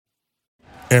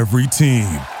Every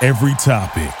team, every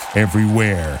topic,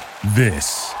 everywhere.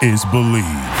 This is Believe.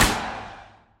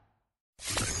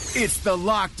 It's the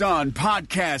Locked On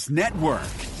Podcast Network,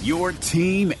 your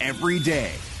team every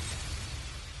day.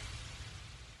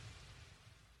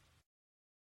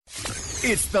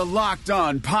 It's the Locked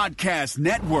On Podcast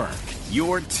Network,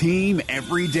 your team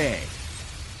every day.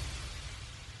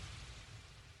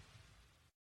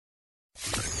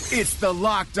 It's the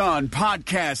Locked On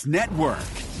Podcast Network,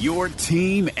 your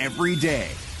team every day.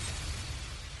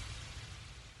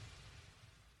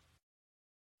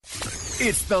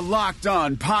 It's the Locked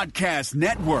On Podcast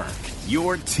Network,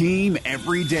 your team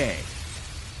every day.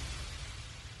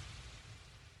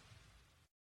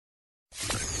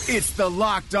 It's the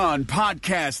Locked On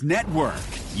Podcast Network,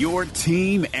 your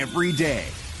team every day.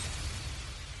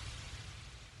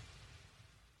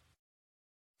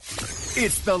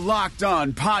 It's the Locked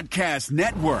On Podcast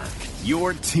Network,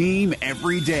 your team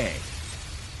every day.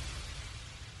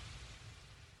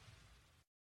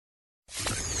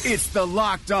 It's the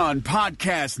Locked On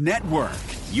Podcast Network,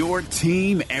 your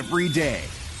team every day.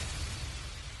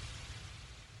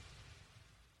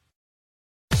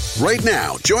 Right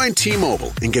now, join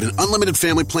T-Mobile and get an unlimited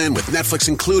family plan with Netflix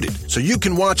included, so you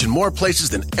can watch in more places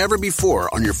than ever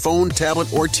before on your phone,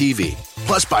 tablet, or TV.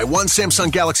 Plus, buy one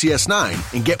Samsung Galaxy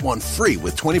S9 and get one free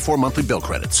with 24 monthly bill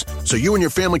credits, so you and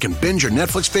your family can binge your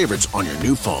Netflix favorites on your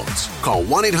new phones. Call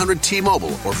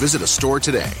 1-800-T-Mobile or visit a store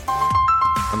today.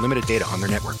 Unlimited data on their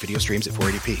network. Video streams at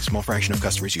 480p. Small fraction of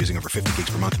customers using over 50 gigs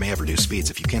per month may have reduced speeds.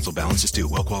 If you cancel, balance is due.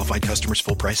 Well-qualified customers.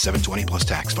 Full price. $720 plus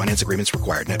tax. Finance agreements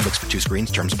required. Netflix for 2 screens.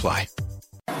 Terms apply.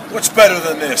 What's better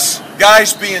than this?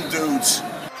 Guys being dudes.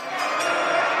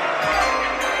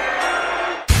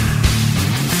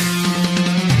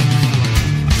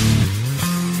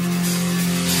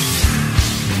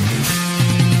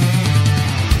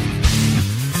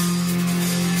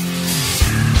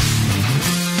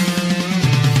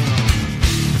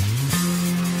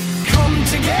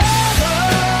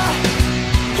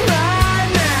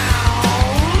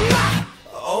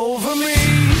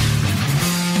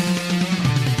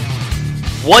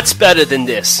 What's better than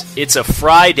this? It's a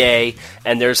Friday,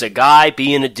 and there's a guy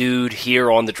being a dude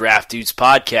here on the Draft Dudes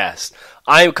podcast.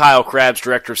 I am Kyle Krabs,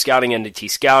 Director of Scouting, NDT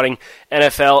Scouting,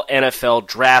 NFL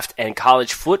Draft, and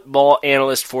College Football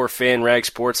Analyst for FanRag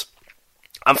Sports.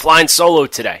 I'm flying solo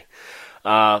today.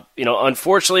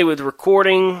 Unfortunately, with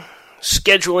recording,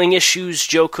 scheduling issues,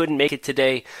 Joe couldn't make it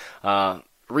today.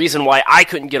 Reason why I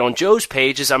couldn't get on Joe's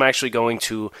page is I'm actually going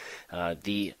to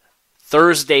the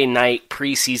Thursday night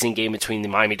preseason game between the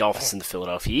Miami Dolphins and the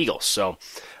Philadelphia Eagles. So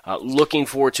looking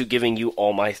forward to giving you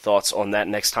all my thoughts on that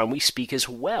next time we speak as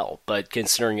well. But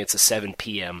considering it's a 7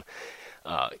 p.m.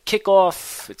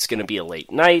 Kickoff, it's going to be a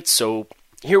late night. So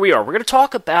here we are. We're going to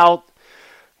talk about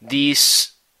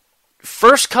these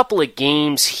first couple of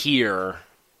games here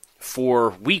for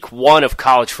week 1 of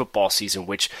college football season,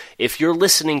 which if you're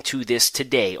listening to this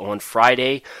today on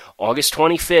Friday, August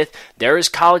 25th, there is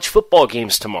college football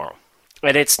games tomorrow.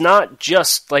 And it's not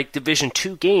just like Division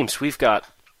II games. We've got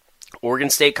Oregon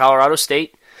State, Colorado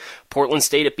State, Portland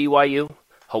State at BYU,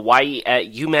 Hawaii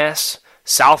at UMass,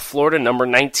 South Florida, number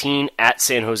 19, at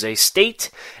San Jose State,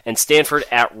 and Stanford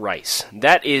at Rice.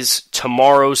 That is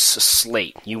tomorrow's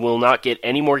slate. You will not get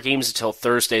any more games until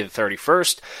Thursday the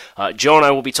 31st. Joe and I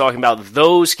will be talking about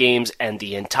those games and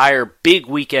the entire big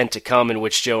weekend to come in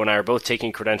which Joe and I are both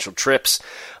taking credentialed trips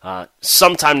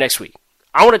sometime next week.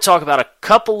 I want to talk about a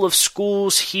couple of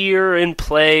schools here in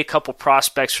play, a couple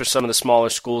prospects for some of the smaller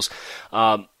schools.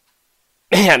 Man,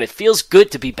 it feels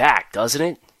good to be back, doesn't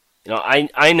it?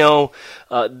 I know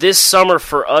this summer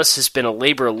for us has been a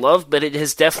labor of love, but it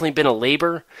has definitely been a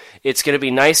labor. It's going to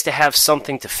be nice to have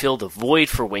something to fill the void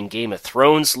for when Game of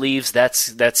Thrones leaves.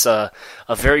 That's a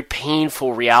very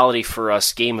painful reality for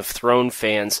us Game of Thrones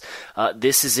fans.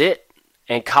 This is it,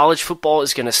 and college football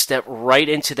is going to step right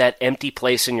into that empty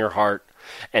place in your heart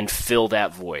and fill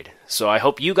that void. So I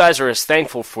hope you guys are as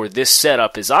thankful for this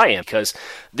setup as I am, because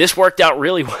this worked out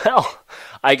really well.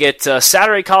 I get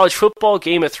Saturday college football,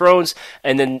 Game of Thrones,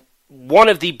 and then one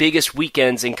of the biggest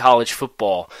weekends in college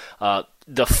football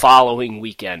the following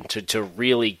weekend to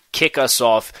really kick us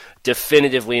off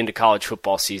definitively into college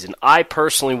football season. I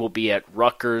personally will be at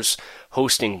Rutgers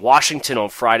hosting Washington on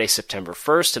Friday, September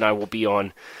 1st, and I will be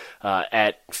on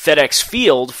at FedEx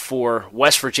Field for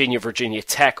West Virginia, Virginia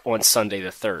Tech on Sunday the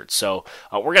 3rd. So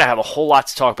we're going to have a whole lot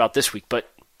to talk about this week. But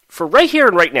for right here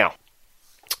and right now,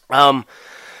 I want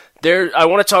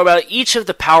to talk about each of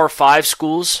the Power 5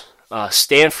 schools,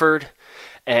 Stanford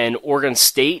and Oregon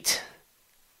State.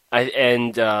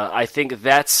 I think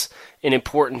that's an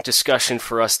important discussion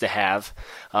for us to have.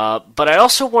 But I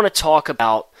also want to talk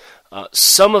about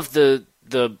some of the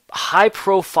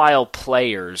high-profile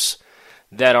players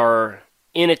that are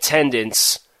in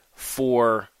attendance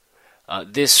for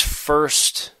this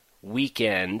first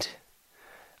weekend.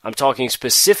 I'm talking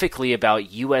specifically about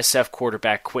USF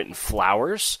quarterback Quentin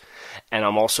Flowers, and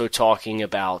I'm also talking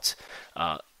about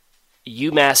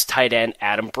UMass tight end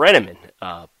Adam Brenneman.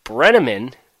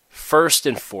 Brenneman, first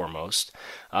and foremost,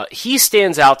 he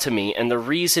stands out to me, and the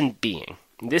reason being,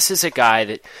 this is a guy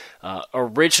that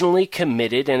originally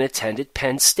committed and attended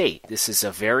Penn State. This is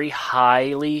a very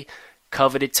highly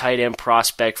coveted tight end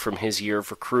prospect from his year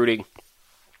of recruiting.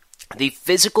 The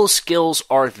physical skills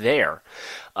are there.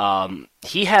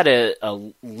 He had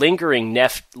a lingering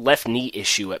left knee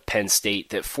issue at Penn State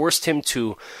that forced him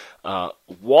to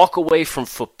walk away from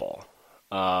football.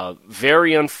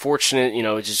 Very unfortunate,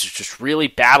 just really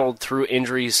battled through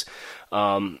injuries.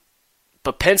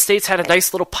 But Penn State's had a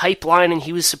nice little pipeline, and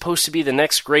he was supposed to be the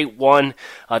next great one.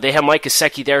 They have Mike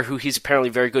Gesicki there, who he's apparently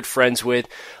very good friends with.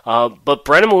 But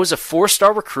Brenneman was a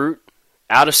 4-star recruit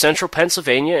out of central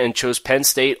Pennsylvania and chose Penn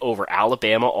State over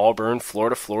Alabama, Auburn,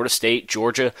 Florida, Florida State,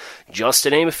 Georgia, just to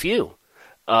name a few.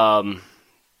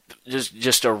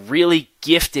 Just a really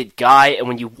gifted guy, and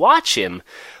when you watch him,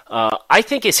 I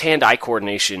think his hand-eye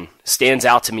coordination stands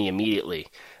out to me immediately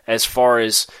as far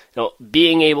as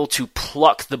being able to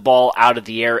pluck the ball out of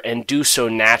the air and do so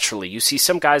naturally. You see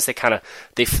some guys that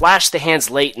they flash the hands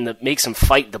late and that makes them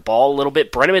fight the ball a little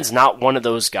bit. Brenneman's not one of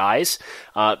those guys.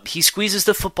 He squeezes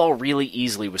the football really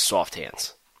easily with soft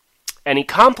hands. And he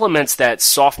complements that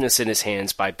softness in his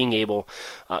hands by being able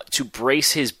to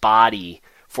brace his body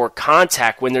for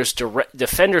contact when there's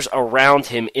defenders around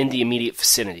him in the immediate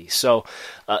vicinity. So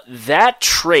that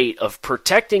trait of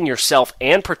protecting yourself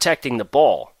and protecting the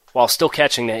ball while still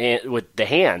catching with the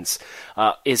hands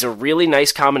is a really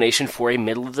nice combination for a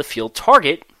middle-of-the-field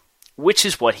target, which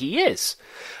is what he is.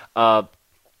 UMass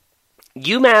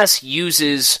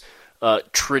uses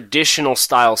traditional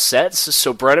style sets,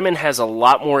 so Brenneman has a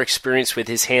lot more experience with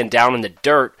his hand down in the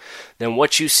dirt than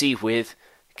what you see with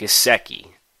Gesicki,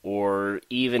 or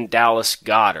even Dallas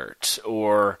Goedert,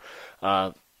 or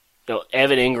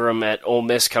Evan Ingram at Ole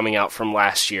Miss coming out from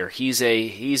last year.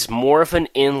 He's more of an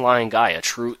inline guy, a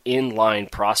true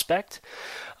inline prospect.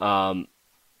 And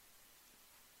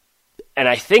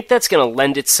I think that's going to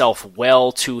lend itself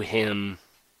well to him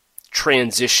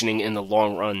transitioning in the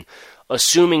long run,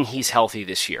 assuming he's healthy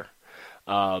this year.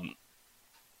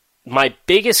 My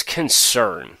biggest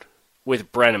concern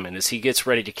with Brenneman as he gets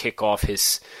ready to kick off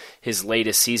his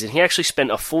latest season. He actually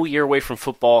spent a full year away from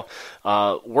football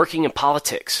working in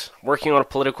politics, working on a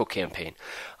political campaign.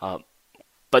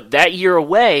 But that year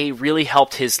away really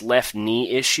helped his left knee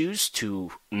issues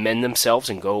to mend themselves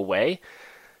and go away.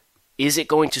 Is it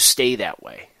going to stay that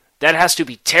way? That has to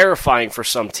be terrifying for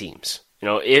some teams.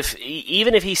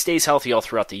 Even if he stays healthy all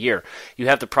throughout the year, you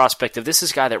have the prospect of this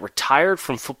is a guy that retired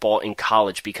from football in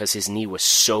college because his knee was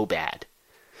so bad.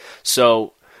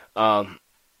 So,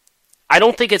 I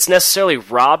don't think it's necessarily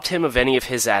robbed him of any of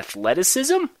his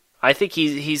athleticism. I think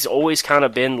he's always kind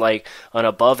of been like an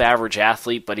above-average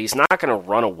athlete, but he's not going to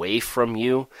run away from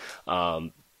you.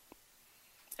 And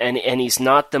he's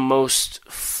not the most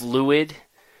fluid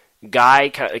guy,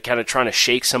 kind of trying to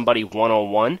shake somebody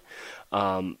one-on-one.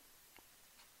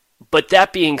 But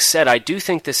that being said, I do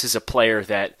think this is a player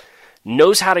that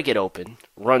knows how to get open,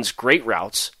 runs great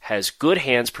routes, has good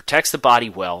hands, protects the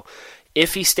body well.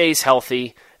 If he stays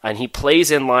healthy and he plays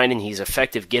in line and he's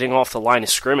effective getting off the line of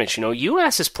scrimmage,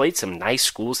 UMass has played some nice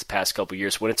schools the past couple of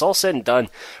years. When it's all said and done,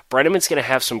 Brenneman's going to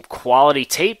have some quality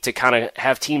tape to kind of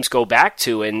have teams go back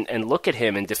to and look at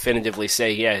him and definitively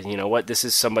say, yeah, you know what, this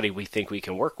is somebody we think we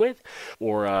can work with,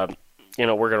 or, we're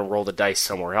going to roll the dice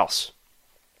somewhere else.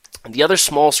 The other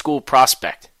small school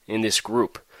prospect in this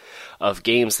group of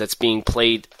games that's being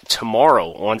played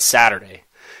tomorrow on Saturday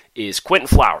is Quentin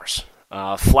Flowers.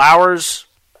 Flowers,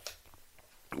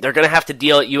 they're going to have to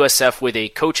deal at USF with a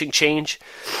coaching change.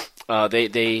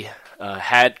 They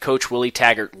had Coach Willie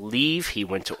Taggart leave. He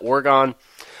went to Oregon.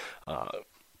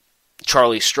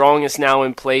 Charlie Strong is now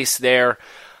in place there.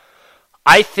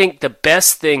 I think the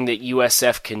best thing that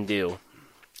USF can do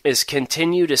is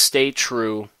continue to stay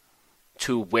true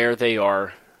to where they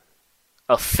are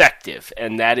effective,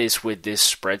 and that is with this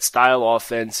spread style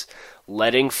offense,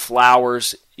 letting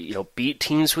Flowers, beat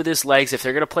teams with his legs. If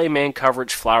they're going to play man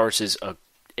coverage, Flowers is an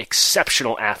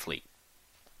exceptional athlete.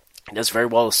 He does very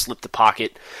well to slip the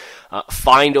pocket,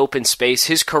 find open space.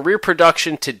 His career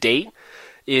production to date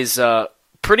is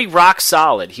pretty rock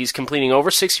solid. He's completing over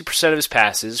 60% of his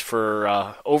passes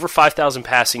for over 5,000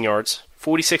 passing yards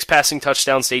 46 passing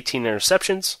touchdowns to 18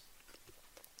 interceptions,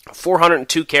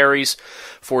 402 carries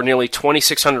for nearly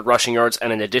 2,600 rushing yards,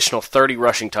 and an additional 30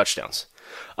 rushing touchdowns.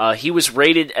 He was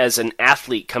rated as an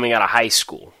athlete coming out of high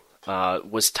school,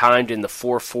 was timed in the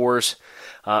 4.4s,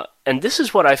 and this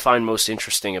is what I find most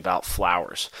interesting about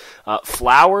Flowers.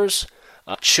 Flowers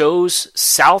chose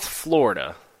South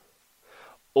Florida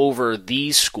over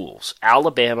these schools: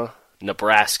 Alabama,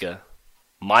 Nebraska,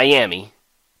 Miami,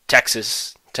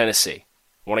 Texas, Tennessee.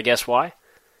 Want to guess why?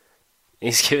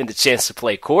 He's given the chance to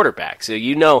play quarterback. So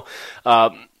you know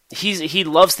he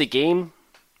loves the game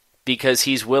because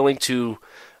he's willing to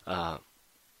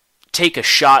take a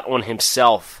shot on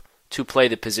himself to play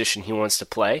the position he wants to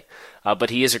play. But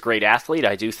he is a great athlete.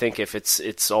 I do think if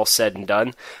it's all said and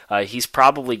done, he's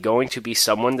probably going to be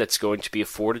someone that's going to be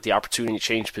afforded the opportunity to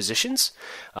change positions.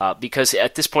 Because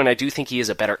at this point, I do think he is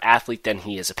a better athlete than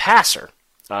he is a passer.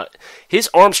 His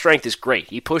arm strength is great.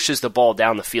 He pushes the ball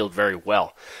down the field very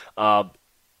well.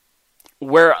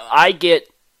 Where I get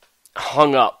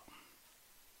hung up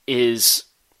is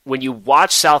when you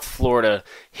watch South Florida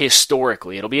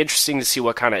historically. It'll be interesting to see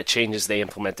what kind of changes they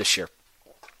implement this year.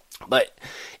 But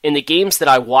in the games that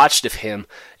I watched of him,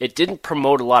 it didn't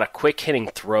promote a lot of quick-hitting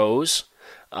throws.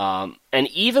 And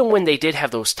even when they did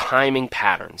have those timing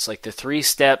patterns, like the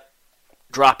 3-step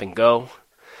drop and go,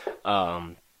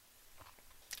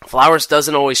 Flowers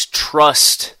doesn't always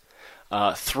trust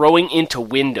throwing into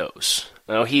windows.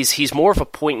 You know, he's more of a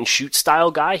point-and-shoot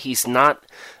style guy. He's not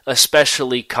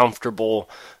especially comfortable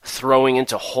throwing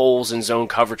into holes in zone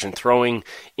coverage and throwing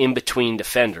in between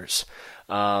defenders.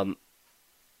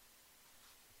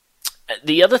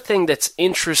 The other thing that's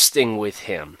interesting with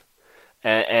him,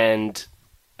 and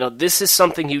you know, this is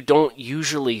something you don't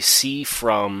usually see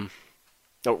from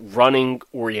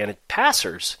running-oriented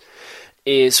passers,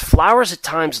 is Flowers at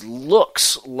times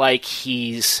looks like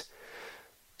he's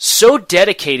so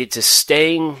dedicated to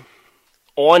staying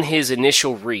on his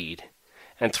initial read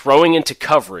and throwing into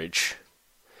coverage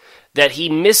that he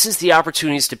misses the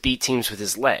opportunities to beat teams with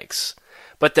his legs.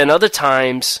 But then other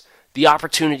times, the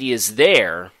opportunity is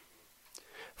there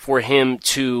for him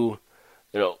to,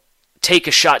 take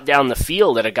a shot down the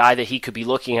field at a guy that he could be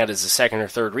looking at as a second or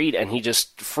third read, and he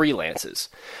just freelances.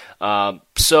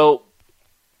 So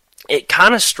it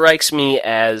kind of strikes me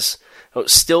as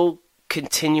still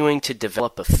continuing to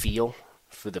develop a feel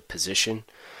for the position.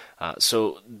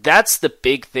 So that's the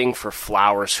big thing for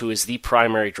Flowers, who is the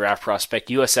primary draft prospect.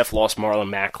 USF lost Marlon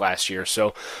Mack last year,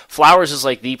 so Flowers is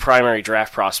like the primary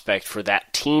draft prospect for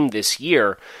that team this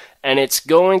year. And it's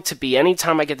going to be,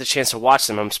 anytime I get the chance to watch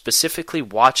them, I'm specifically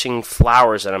watching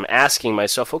Flowers and I'm asking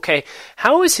myself, okay,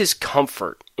 how is his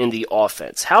comfort in the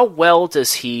offense? How well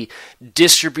does he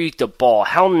distribute the ball?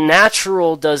 How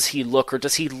natural does he look, or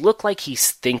does he look like he's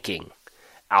thinking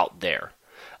out there?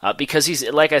 Because he's,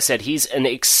 like I said, he's an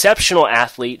exceptional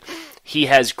athlete. He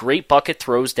has great bucket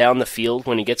throws down the field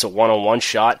when he gets a one-on-one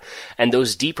shot, and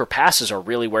those deeper passes are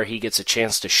really where he gets a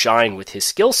chance to shine with his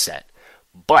skill set.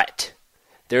 But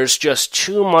there's just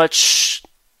too much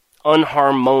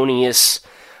unharmonious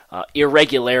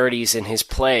irregularities in his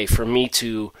play for me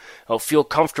to feel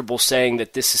comfortable saying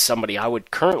that this is somebody I would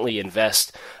currently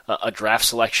invest a draft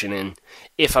selection in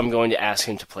if I'm going to ask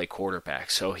him to play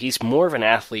quarterback. So he's more of an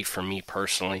athlete for me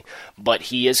personally, but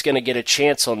he is going to get a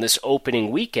chance on this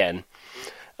opening weekend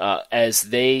as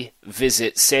they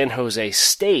visit San Jose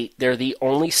State. They're the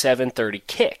only 7:30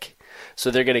 kick. So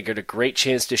they're going to get a great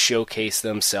chance to showcase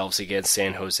themselves against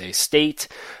San Jose State.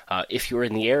 If you're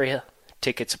in the area,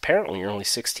 tickets apparently are only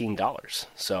 $16.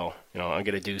 So, I'm going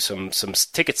to do some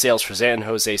ticket sales for San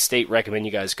Jose State. Recommend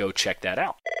you guys go check that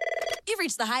out. You've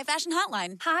reached the High Fashion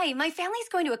Hotline. Hi, my family's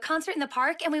going to a concert in the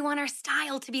park, and we want our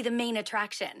style to be the main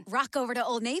attraction. Rock over to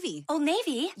Old Navy. Old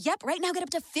Navy? Yep, right now get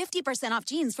up to 50% off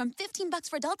jeans from $15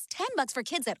 for adults, $10 for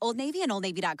kids at Old Navy and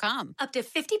OldNavy.com. Up to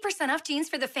 50% off jeans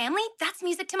for the family? That's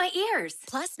music to my ears.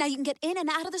 Plus, now you can get in and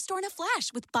out of the store in a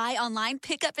flash with buy online,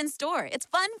 pick up in store. It's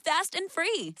fun, fast, and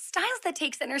free. Styles that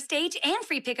take center stage and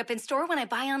free pickup in store when I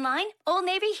buy online? Old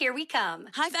Navy, here we come.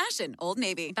 High Fashion, Old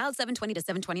Navy. Valid 7/20 to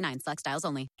 7/29. Select styles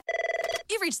only.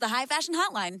 You've reached the High Fashion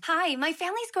Hotline. Hi, my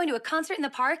family's going to a concert in the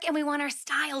park, and we want our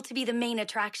style to be the main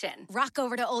attraction. Rock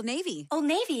over to Old Navy. Old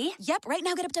Navy? Yep, right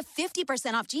now get up to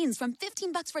 50% off jeans from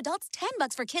 $15 for adults,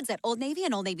 $10 for kids at Old Navy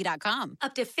and OldNavy.com.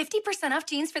 Up to 50% off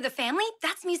jeans for the family?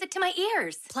 That's music to my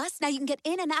ears. Plus, now you can get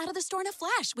in and out of the store in a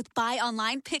flash with buy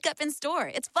online, pick up in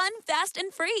store. It's fun, fast,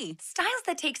 and free. Styles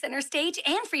that take center stage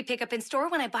and free pickup in store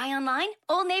when I buy online?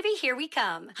 Old Navy, here we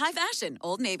come. High Fashion,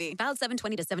 Old Navy. Valid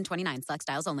 7/20 to 7/29. Select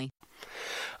styles only.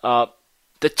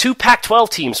 The two Pac-12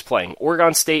 teams playing,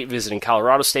 Oregon State visiting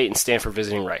Colorado State and Stanford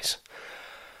visiting Rice.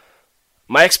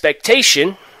 My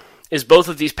expectation is both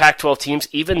of these Pac-12 teams,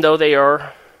 even though they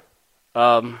are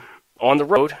on the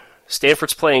road,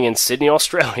 Stanford's playing in Sydney,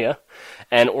 Australia,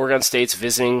 and Oregon State's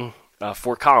visiting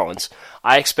Fort Collins.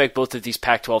 I expect both of these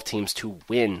Pac-12 teams to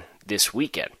win this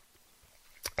weekend.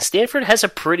 Stanford has a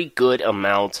pretty good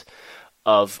amount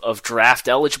of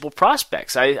draft-eligible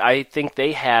prospects. I think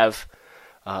they have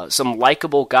some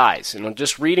likable guys.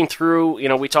 Just reading through,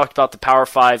 we talked about the Power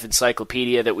 5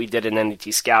 encyclopedia that we did in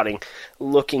NDT Scouting,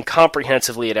 looking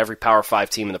comprehensively at every Power 5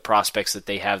 team and the prospects that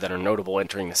they have that are notable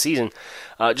entering the season.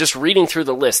 Just reading through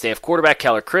the list, they have quarterback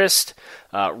Keller Christ,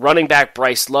 running back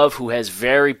Bryce Love, who has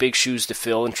very big shoes to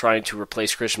fill in trying to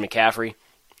replace Christian McCaffrey,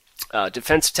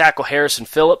 defensive tackle Harrison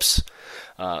Phillips,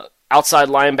 outside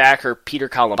linebacker Peter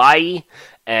Kalambayi,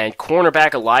 and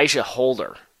cornerback Elijah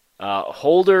Holder.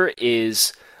 Holder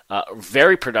is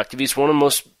very productive. He's one of the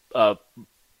most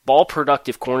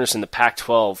ball-productive corners in the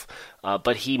Pac-12,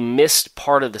 but he missed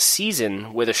part of the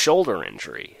season with a shoulder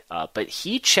injury. But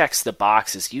he checks the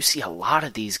boxes. You see a lot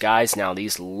of these guys now,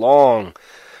 these long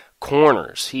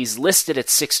corners. He's listed at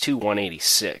 6'2",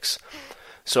 186.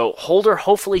 So Holder,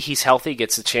 hopefully he's healthy,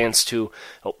 gets a chance to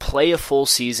play a full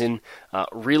season,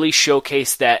 really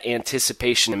showcase that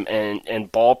anticipation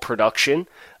and ball production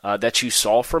that you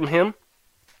saw from him.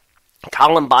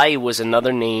 Kalambayi was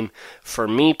another name for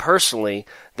me personally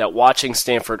that watching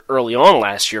Stanford early on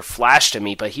last year flashed to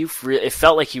me, but it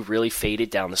felt like he really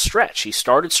faded down the stretch. He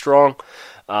started strong.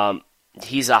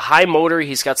 He's a high motor.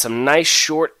 He's got some nice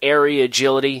short area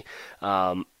agility,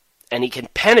 and he can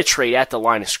penetrate at the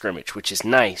line of scrimmage, which is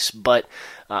nice, but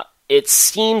it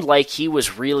seemed like he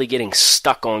was really getting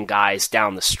stuck on guys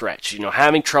down the stretch,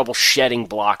 having trouble shedding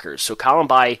blockers. So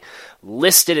Kalambayi,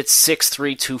 listed at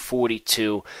 6'3",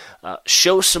 242,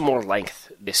 shows some more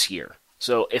length this year.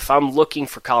 So if I'm looking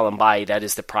for Kalambayi, that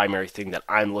is the primary thing that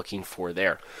I'm looking for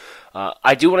there.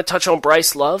 I do want to touch on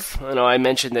Bryce Love. I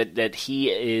mentioned that he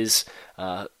is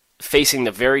facing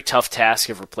the very tough task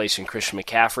of replacing Christian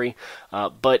McCaffrey,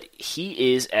 but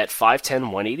he is at 5'10",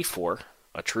 184,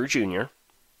 a true junior.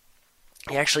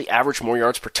 He actually averaged more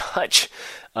yards per touch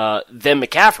than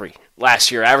McCaffrey last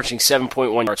year, averaging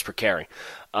 7.1 yards per carry.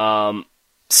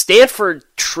 Stanford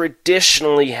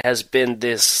traditionally has been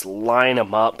this line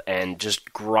them up and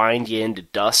just grind you into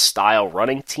dust style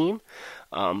running team,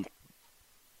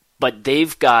 but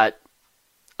they've got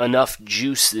enough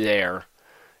juice there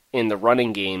in the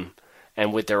running game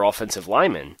and with their offensive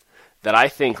linemen that I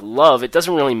think Love, it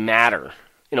doesn't really matter.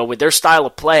 With their style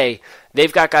of play,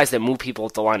 they've got guys that move people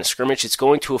at the line of scrimmage. It's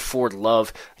going to afford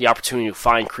Love the opportunity to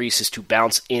find creases to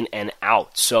bounce in and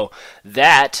out. So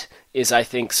that is, I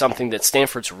think, something that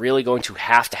Stanford's really going to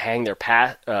have to hang their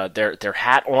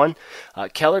hat on.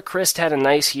 Keller Christ had a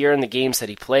nice year in the games that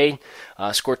he played,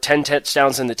 scored 10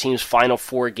 touchdowns in the team's final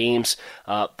 4 games,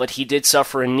 but he did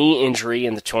suffer a knee injury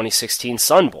in the 2016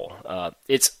 Sun Bowl.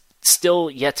 It's still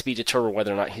yet to be determined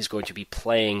whether or not he's going to be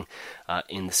playing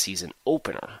in the season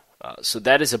opener. So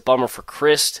that is a bummer for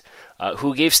Christ,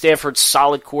 who gave Stanford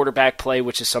solid quarterback play,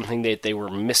 which is something that they were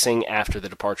missing after the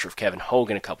departure of Kevin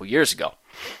Hogan a couple years ago.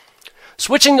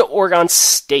 Switching to Oregon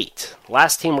State,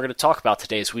 last team we're going to talk about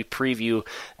today as we preview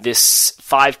this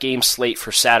 5-game slate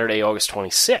for Saturday, August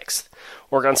 26th.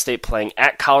 Oregon State playing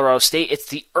at Colorado State. It's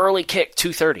the early kick,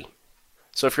 2:30.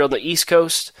 So if you're on the East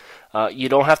Coast, you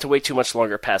don't have to wait too much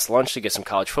longer past lunch to get some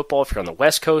college football. If you're on the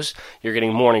West Coast, you're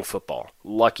getting morning football.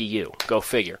 Lucky you. Go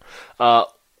figure.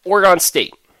 Oregon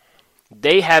State.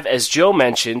 They have, as Joe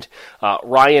mentioned,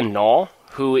 Ryan Nall,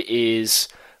 who is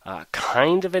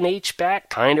kind of an H-back,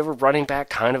 kind of a running back,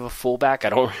 kind of a fullback. I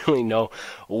don't really know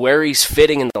where he's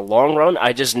fitting in the long run.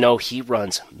 I just know he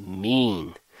runs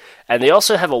mean. And they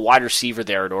also have a wide receiver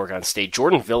there at Oregon State,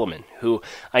 Jordan Villeman, who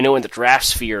I know in the draft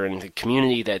sphere and the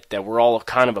community that we're all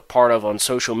kind of a part of on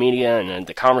social media and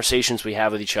the conversations we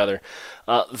have with each other.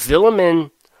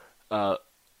 Villeman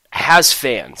has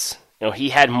fans. He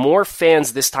had more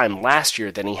fans this time last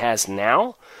year than he has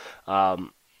now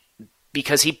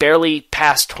because he barely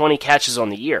passed 20 catches on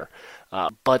the year.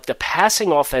 But the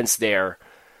passing offense there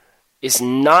is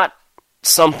not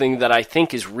something that I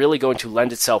think is really going to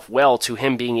lend itself well to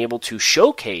him being able to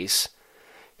showcase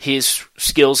his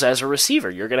skills as a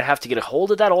receiver. You're going to have to get a hold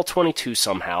of that all-22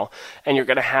 somehow, and you're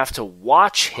going to have to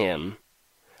watch him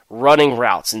running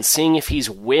routes and seeing if he's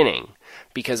winning,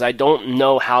 because I don't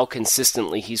know how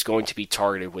consistently he's going to be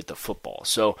targeted with the football.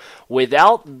 So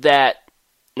without that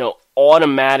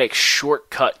automatic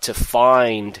shortcut to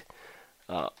find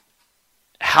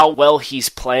how well he's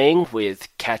playing with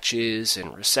catches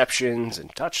and receptions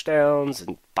and touchdowns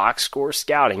and box score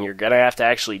scouting, you're going to have to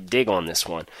actually dig on this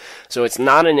one. So it's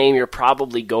not a name you're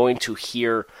probably going to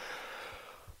hear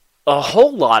a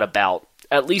whole lot about,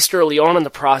 at least early on in the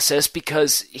process,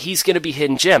 because he's going to be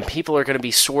hidden gem. People are going to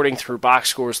be sorting through box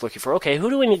scores looking for, okay, who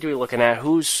do we need to be looking at?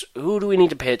 Who do we need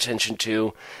to pay attention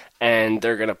to? And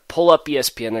they're going to pull up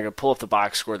ESPN, they're going to pull up the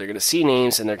box score, they're going to see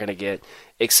names, and they're going to get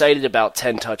excited about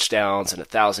 10 touchdowns and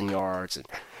 1,000 yards. And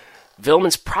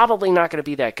Villman's probably not going to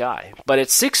be that guy. But at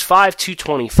 6'5",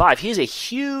 225, he has a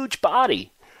huge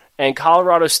body. And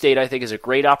Colorado State, I think, is a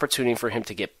great opportunity for him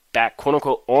to get back,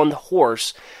 quote-unquote, on the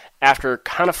horse after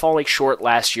kind of falling short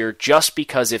last year, just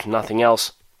because, if nothing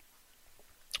else,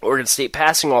 Oregon State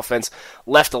passing offense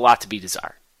left a lot to be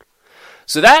desired.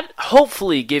 So that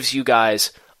hopefully gives you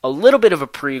guys a little bit of a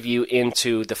preview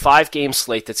into the 5-game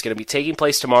slate that's going to be taking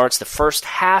place tomorrow. It's the first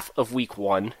half of Week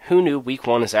 1. Who knew Week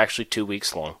 1 is actually 2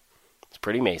 weeks long? It's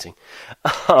pretty amazing.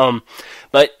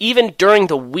 But even during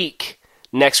the week,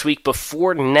 next week,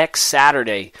 before next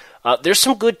Saturday, there's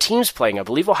some good teams playing. I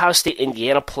believe Ohio State,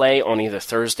 Indiana play on either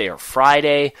Thursday or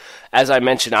Friday. As I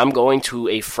mentioned, I'm going to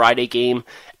a Friday game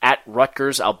at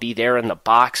Rutgers. I'll be there in the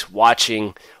box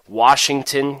watching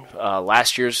Washington,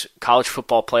 last year's college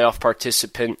football playoff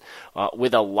participant,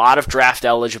 with a lot of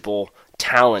draft-eligible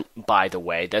talent, by the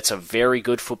way. That's a very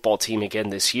good football team again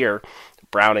this year.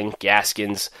 Browning,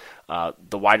 Gaskins,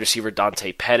 the wide receiver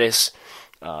Dante Pettis,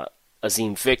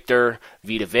 Azim Victor,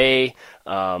 Vita Vea.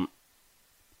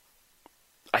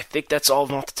 I think that's all of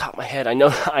them off the top of my head. I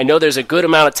know there's a good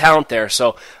amount of talent there,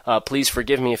 so please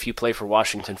forgive me if you play for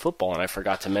Washington football, and I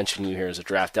forgot to mention you here as a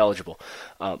draft eligible.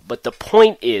 But the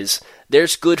point is,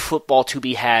 there's good football to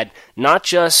be had, not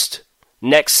just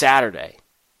next Saturday,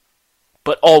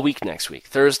 but all week next week,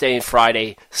 Thursday and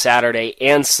Friday, Saturday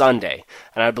and Sunday.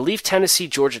 And I believe Tennessee,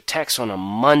 Georgia Tech's on a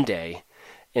Monday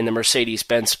in the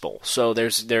Mercedes-Benz Bowl. So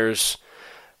there's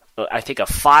I think, a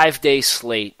 5-day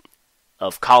slate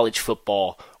of college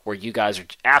football where you guys are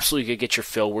absolutely going to get your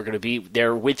fill. We're going to be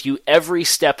there with you every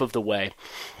step of the way.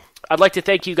 I'd like to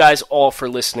thank you guys all for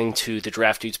listening to the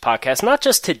Draft Dudes podcast, not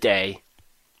just today,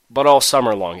 but all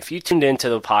summer long. If you tuned into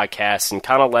the podcast and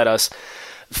kind of let us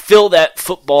fill that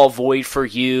football void for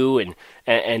you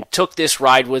and took this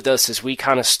ride with us as we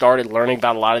kind of started learning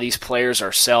about a lot of these players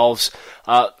ourselves,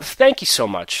 thank you so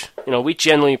much. We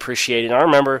genuinely appreciate it. And I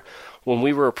remember when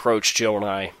we were approached, Joe and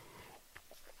I,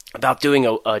 about doing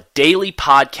a daily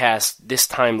podcast this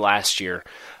time last year,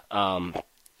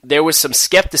 there was some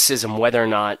skepticism whether or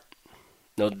not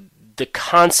the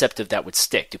concept of that would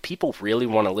stick. Do people really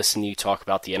want to listen to you talk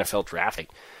about the NFL draft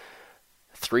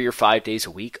 3 or 5 days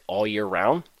a week all year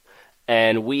round?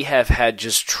 And we have had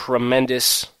just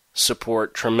tremendous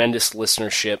support, tremendous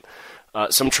listenership,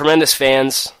 some tremendous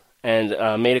fans,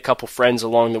 and made a couple friends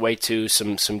along the way too,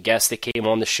 some guests that came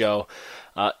on the show.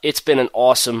 It's been an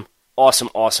awesome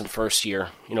first year.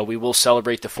 We will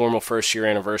celebrate the formal first year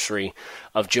anniversary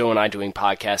of Joe and I doing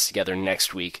podcasts together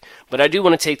next week. But I do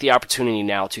want to take the opportunity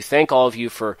now to thank all of you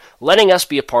for letting us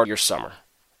be a part of your summer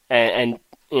and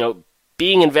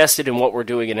being invested in what we're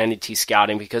doing at NDT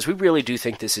Scouting, because we really do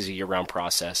think this is a year-round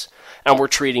process, and we're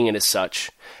treating it as such.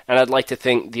 And I'd like to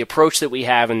think the approach that we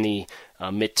have and the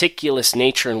meticulous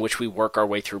nature in which we work our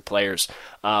way through players,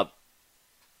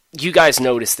 you guys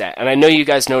notice that. And I know you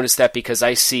guys notice that because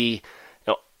I see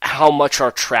how much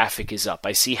our traffic is up.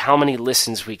 I see how many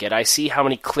listens we get. I see how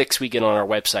many clicks we get on our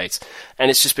websites. And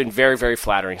it's just been very, very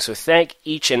flattering. So thank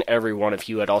each and every one of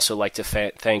you. I'd also like to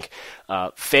thank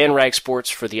FanRag Sports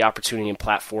for the opportunity and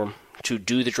platform to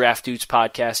do the Draft Dudes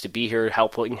podcast, to be here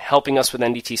helping us with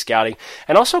NDT Scouting,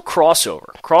 and also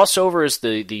Crossover. Crossover is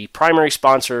the primary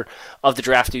sponsor of the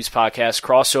Draft Dudes podcast.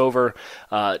 Crossover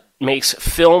makes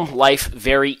film life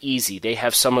very easy. They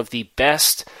have some of the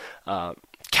best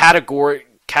category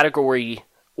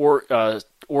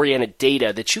oriented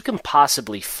data that you can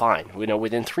possibly find.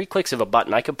 Within 3 clicks of a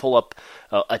button, I can pull up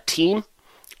a team,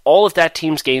 all of that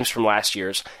team's games from last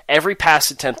year's, every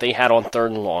pass attempt they had on 3rd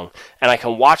and long, and I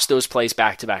can watch those plays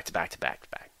back to back to back to back to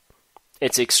back.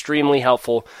 It's extremely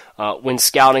helpful. When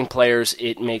scouting players,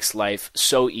 it makes life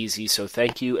so easy, so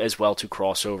thank you as well to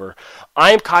Crossover.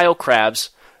 I am Kyle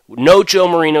Krabs. No Joe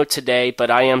Marino today,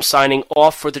 but I am signing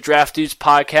off for the Draft Dudes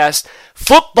podcast.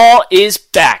 Football is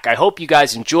back. I hope you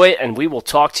guys enjoy it, and we will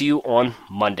talk to you on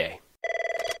Monday.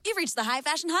 You've reached the High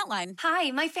Fashion Hotline. Hi,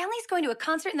 my family's going to a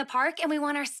concert in the park, and we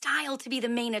want our style to be the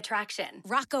main attraction.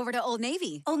 Rock over to Old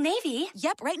Navy. Old Navy?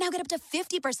 Yep, right now get up to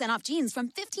 50% off jeans from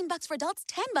 $15 for adults,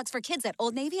 $10 for kids at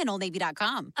Old Navy and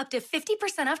OldNavy.com. Up to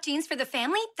 50% off jeans for the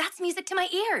family? That's music to my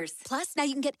ears. Plus, now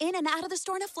you can get in and out of the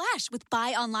store in a flash with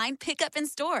buy online, pick up in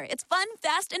store. It's fun,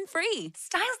 fast, and free.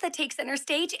 Styles that take center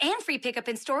stage and free pickup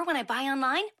in store when I buy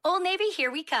online? Old Navy,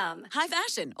 here we come. High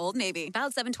Fashion, Old Navy.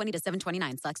 Valid 7/20 to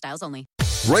 7/29. Select styles only.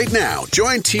 Right now,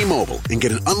 join T-Mobile and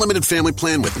get an unlimited family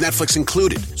plan with Netflix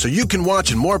included, so you can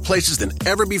watch in more places than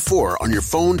ever before on your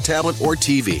phone, tablet, or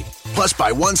TV. Plus,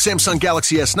 buy one Samsung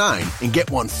Galaxy S9 and get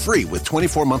one free with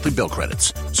 24 monthly bill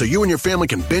credits, so you and your family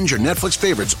can binge your Netflix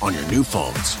favorites on your new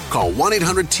phones. Call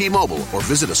 1-800-T-Mobile or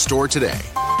visit a store today.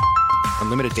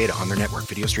 Unlimited data on their network.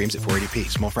 Video streams at 480p.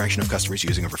 Small fraction of customers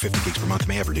using over 50 gigs per month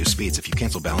may have reduced speeds. If you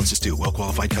cancel, balance is due.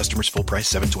 Well-qualified customers. Full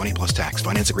price. $720 plus tax.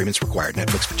 Finance agreements required.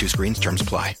 Netflix for 2 screens. Terms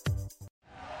apply.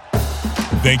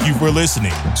 Thank you for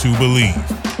listening to Believe.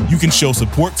 You can show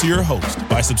support to your host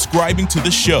by subscribing to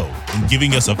the show and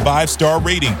giving us a 5-star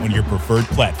rating on your preferred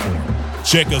platform.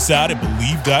 Check us out at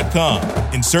Believe.com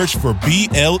and search for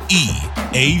BLEAV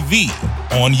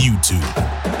on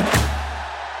YouTube.